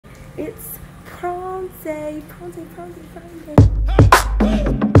It's prom day, prom day, prom day, prom day.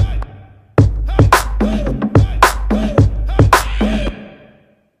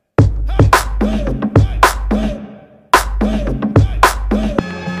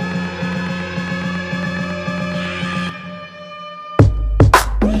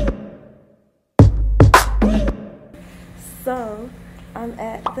 So, I'm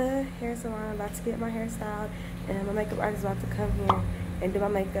at the hair salon about to get my hair styled, and my makeup artist is about to come here and do my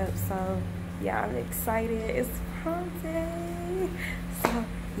makeup. So, yeah, I'm excited. It's prom day. So,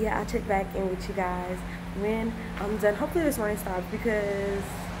 yeah, I'll check back in with you guys when I'm done. Hopefully this rain stops because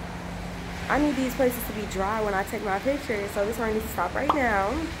I need these places to be dry when I take my pictures. So this rain needs to stop right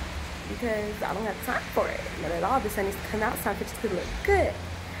now because I don't have time for it. Not at all. This sun needs to come out so my pictures could look good.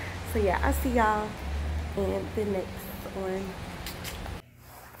 So, yeah, I'll see y'all in the next one.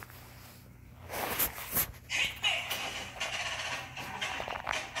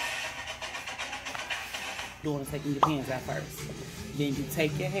 Doing is taking your hands out first. Then you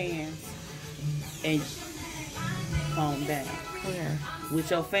take your hands and comb down. Yeah.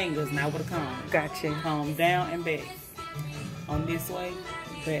 With your fingers, not with a comb. Gotcha. Comb down and back. On this way,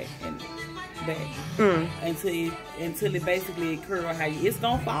 back and back. Until it basically curl how you. It's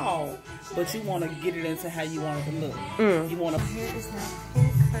gonna fall, but you want to get it into how you want it to look. You want to. Hair is now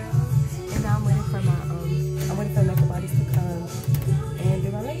full curl, and now I'm waiting for my makeup artist to come and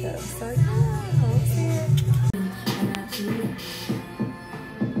do my makeup. So yeah,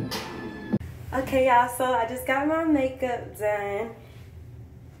 okay, y'all. So I just got my makeup done.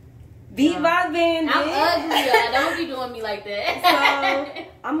 Beat by Bandit. I'm ugly, y'all. Don't be doing me like that. So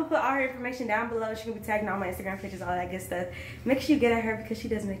I'm gonna put all her information down below. She can be tagging all my Instagram pictures, all that good stuff. Make sure you get at her because she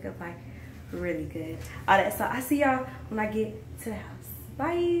does makeup like really good. All that. So I see y'all when I get to the house.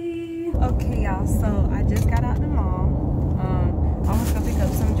 Bye. Okay, y'all. So I just got out the mall. I almost gonna pick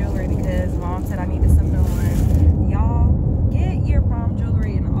up some jewelry because mom said I needed some new ones. Y'all get your prom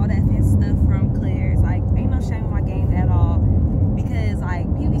jewelry and all that fancy stuff from Claire's. Like, ain't no shame in my game at all. Because like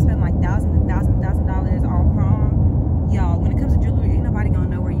people be spending like $1,000 on prom. Y'all, when it comes to jewelry, ain't nobody gonna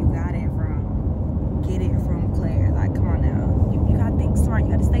know where you got it from. Get it from Claire's. Like, come on now. You gotta think smart.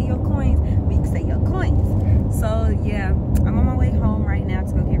 You gotta stay your coins, but you can stay your coins. So yeah, I'm on my way home right now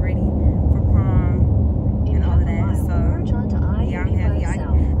to go get ready for prom and all of that. So yeah, I'm happy. I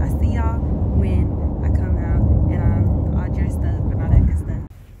see y'all when I come out and I'm all dressed up and all that good stuff.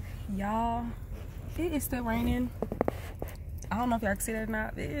 Y'all, it is still raining. I don't know if y'all can see that or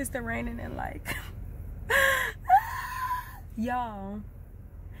not. It is still raining and like, y'all,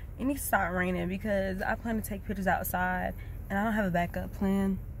 it needs to stop raining because I plan to take pictures outside and I don't have a backup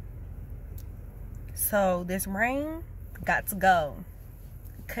plan. So this rain got to go.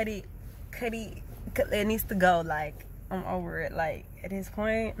 It needs to go. Like, I'm over it. Like, at this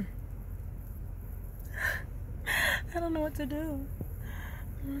point, I don't know what to do. I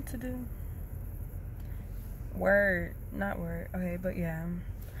don't know what to do. Word, not word. Okay, but yeah,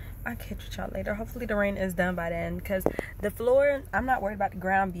 I'll catch y'all later. Hopefully the rain is done by then because the floor, I'm not worried about the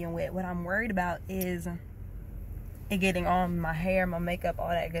ground being wet. What I'm worried about is it getting on my hair, my makeup, all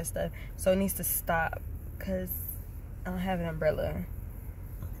that good stuff. So it needs to stop because I don't have an umbrella.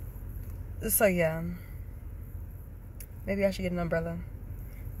 So yeah, maybe I should get an umbrella.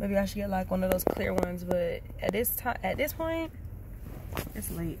 Maybe I should get like one of those clear ones. But at this point,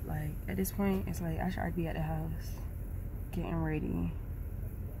 it's late. Like, at this point, it's late. I should already be at the house getting ready.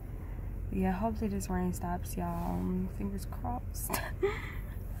 But yeah, hopefully this rain stops, y'all. Fingers crossed.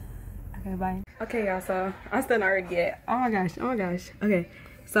 Okay, bye. Okay, y'all, so I'm still not ready yet. Oh my gosh, oh my gosh. Okay,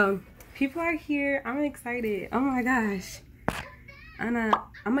 so people are here. I'm excited. Oh my gosh. I'm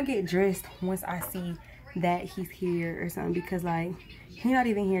gonna get dressed once I see that he's here or something because like he's not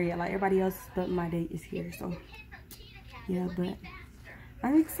even here yet. Like everybody else but my date is here. So yeah, but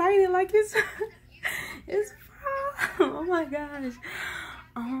I'm excited. Like it's prom. Oh my gosh.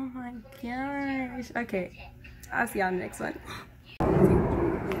 Oh my gosh. Okay, I'll see y'all in the next one.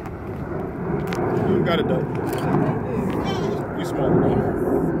 You got it though. You small enough.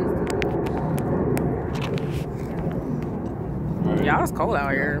 Y'all, it's cold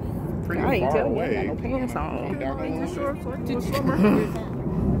out here. Pretty I ain't far telling you, I away. got no pants on.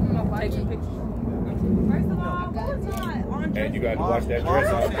 And you got to wash that dress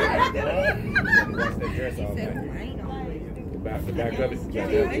off. You got to wash that dress off. The back of it.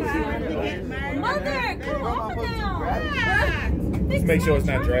 Mother, come on now. Just make sure it's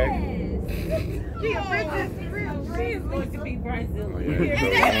not dragging. She is going to be Brazilian. We need to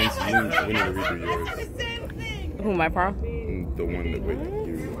redo yours. Who, my prom? The one that with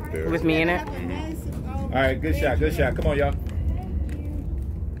you there. With me in it? All right, good shot, good shot. Come on, y'all.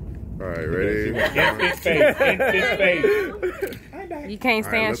 All right, ready? Infant face. You can't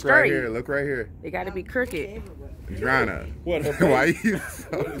stand Look straight. right here. Look right here. It got to be crooked. Drana. What? Why you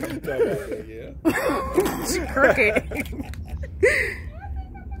so... She crooked.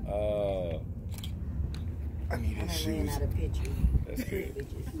 I need his shoes. That's good.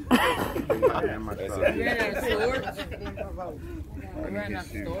 That's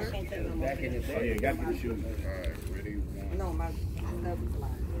it. Oh, yeah, got the shoes. All right, ready? No, my stuff is like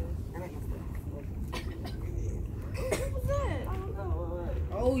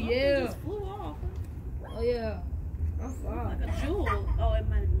Oh yeah. Flew off. Oh yeah. I'm sorry. Like a jewel. Oh, it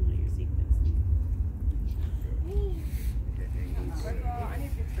might have been one of your sequins.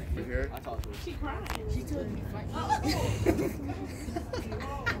 She cried. She told me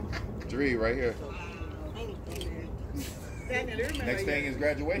to Three right here. Next thing is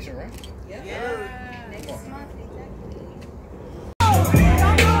graduation, right? yeah. Next month.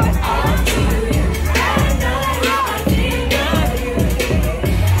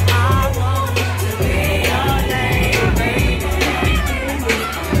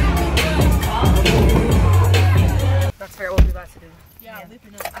 That's fair. What we about to do? Yeah,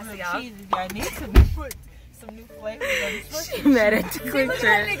 lifting up some y'all. cheese. Y'all need to put some new flavors on this. She mad at the quick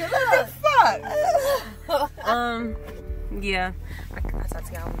trip. Fuck. Yeah. I'll talk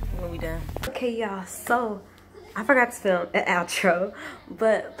to y'all when we done. Okay, y'all. So, I forgot to film an outro,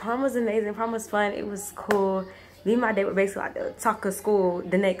 but prom was amazing. Prom was fun. It was cool. Me and my date were basically like the talk of school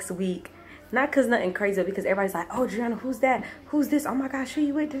the next week. Not because nothing crazy, but because everybody's like, oh, Gianna, who's that? Who's this? Oh my gosh, who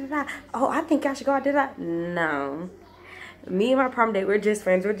you with? Da-da-da. Oh, I think y'all should go out. Da-da. No. Me and my prom date, we're just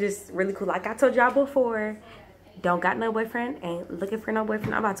friends. We're just really cool. Like I told y'all before, don't got no boyfriend. Ain't looking for no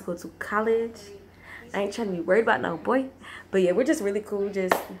boyfriend. I'm about to go to college. I ain't trying to be worried about no boy. But yeah, we're just really cool.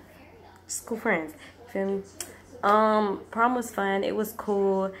 Just cool friends. Feel me? Prom was fun. It was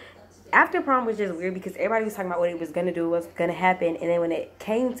cool. After prom was just weird because everybody was talking about what it was gonna do, what's gonna happen, and then when it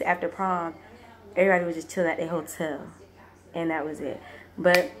came to after prom, everybody was just chilling at their hotel, and that was it.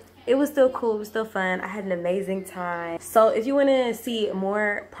 But it was still cool. It was still fun. I had an amazing time. So if you want to see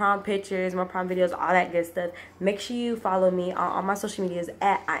more prom pictures, more prom videos, all that good stuff, make sure you follow me on all my social medias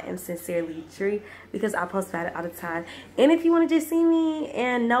at I am sincerely DRE because I post about it all the time. And if you want to just see me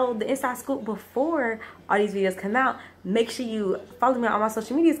and know the inside scoop before all these videos come out, make sure you follow me on all my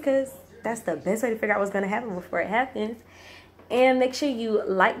social medias because that's the best way to figure out what's going to happen before it happens. And make sure you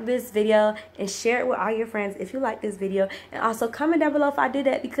like this video and share it with all your friends if you like this video. And also comment down below if I did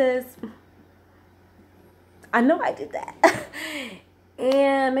that because I know I did that.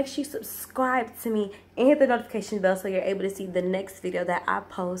 And make sure you subscribe to me and hit the notification bell so you're able to see the next video that I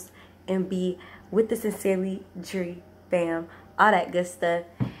post and be with the Sincerely DRE fam. All that good stuff.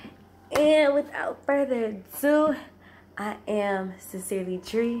 And without further ado, I am Sincerely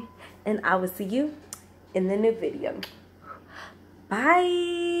DRE and I will see you in the new video.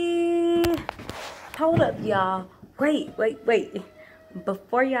 Bye. Hold up, y'all. Wait.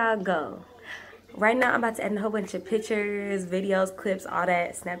 Before y'all go, right now I'm about to add a whole bunch of pictures, videos, clips, all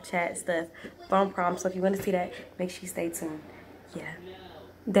that Snapchat stuff from prom. So if you want to see that, make sure you stay tuned. Yeah,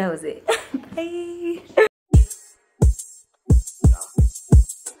 that was it. Bye.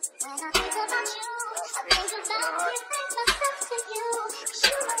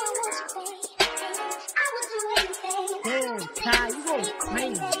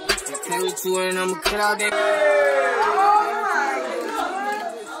 To it and I'ma cut out that.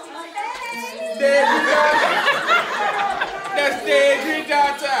 That's dead drink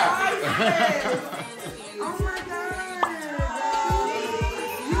outside. Oh my God.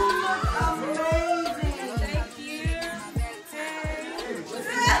 You look amazing. Thank you.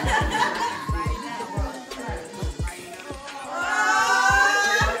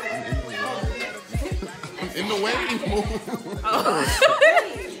 In the way.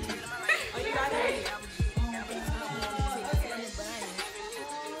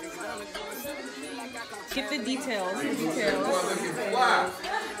 Get the details.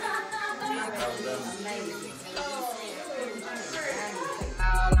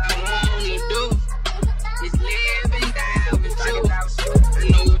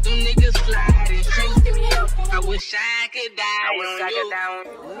 I wish I could die on you.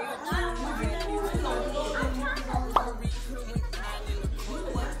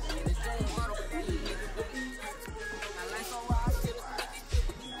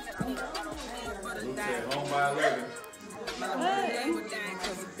 Home by 11.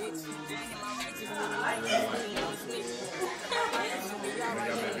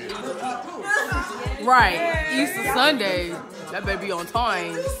 Right. Easter Sunday. That baby on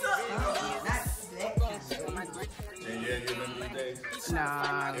time. And yeah, you remember these days?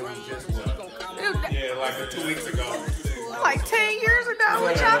 Nah. Yeah, like 2 weeks ago. Like 10 years ago.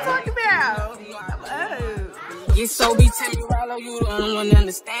 What y'all talking about? Oh. Get so be tell me, Rylo, you the only one to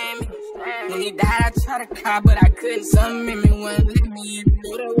understand me. When he died, I tried to cry, but I couldn't. Some me wouldn't let me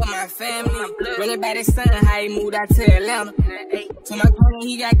do that with my family. Running back his son, how he moved out to Atlanta. To my corner,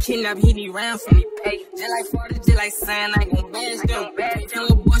 he got kidnapped, he need rounds from me. Just like father, just like son, I gon' bash them. Feel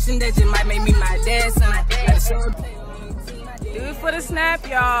abortion that just might make me my dad's son. Do it for the snap,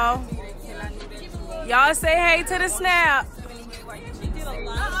 y'all. Y'all say hey to the snap.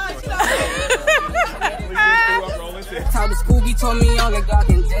 Talk to Scooby, told me only God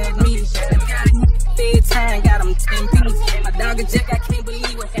can judge me. Fed time, got him 10 pieces. My dog a jack, I can't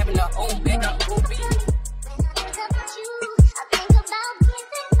believe what happened to old back.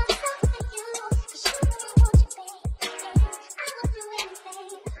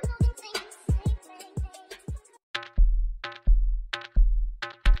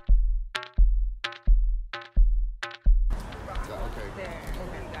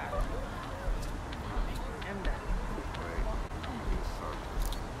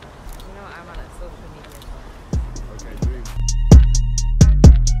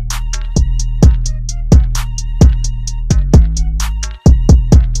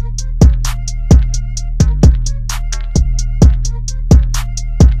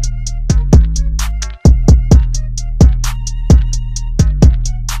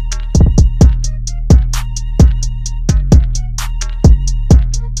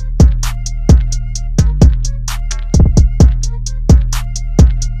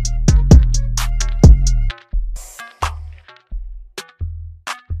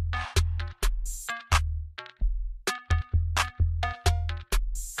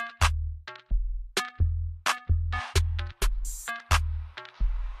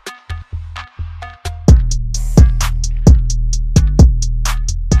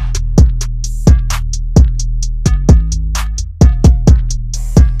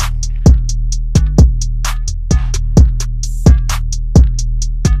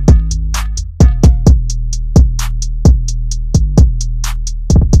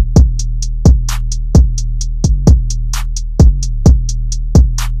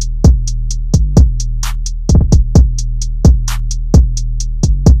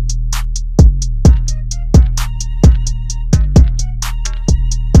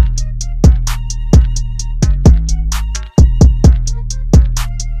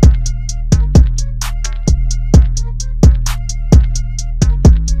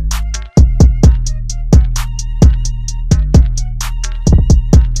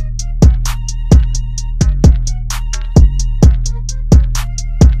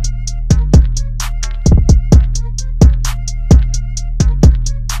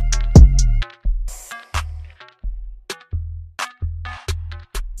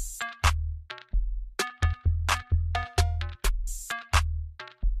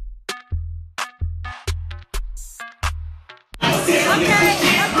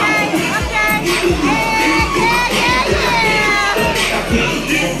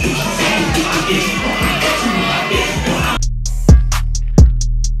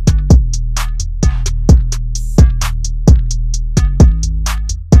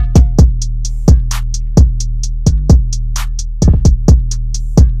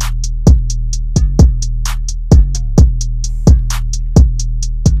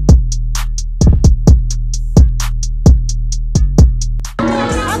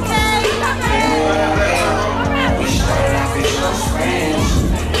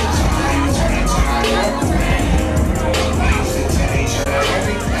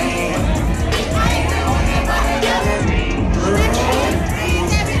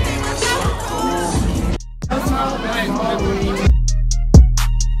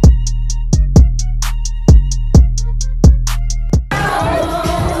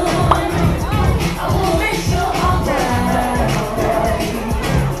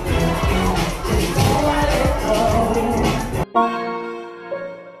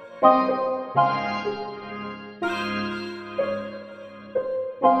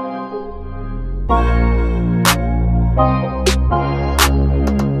 Bye.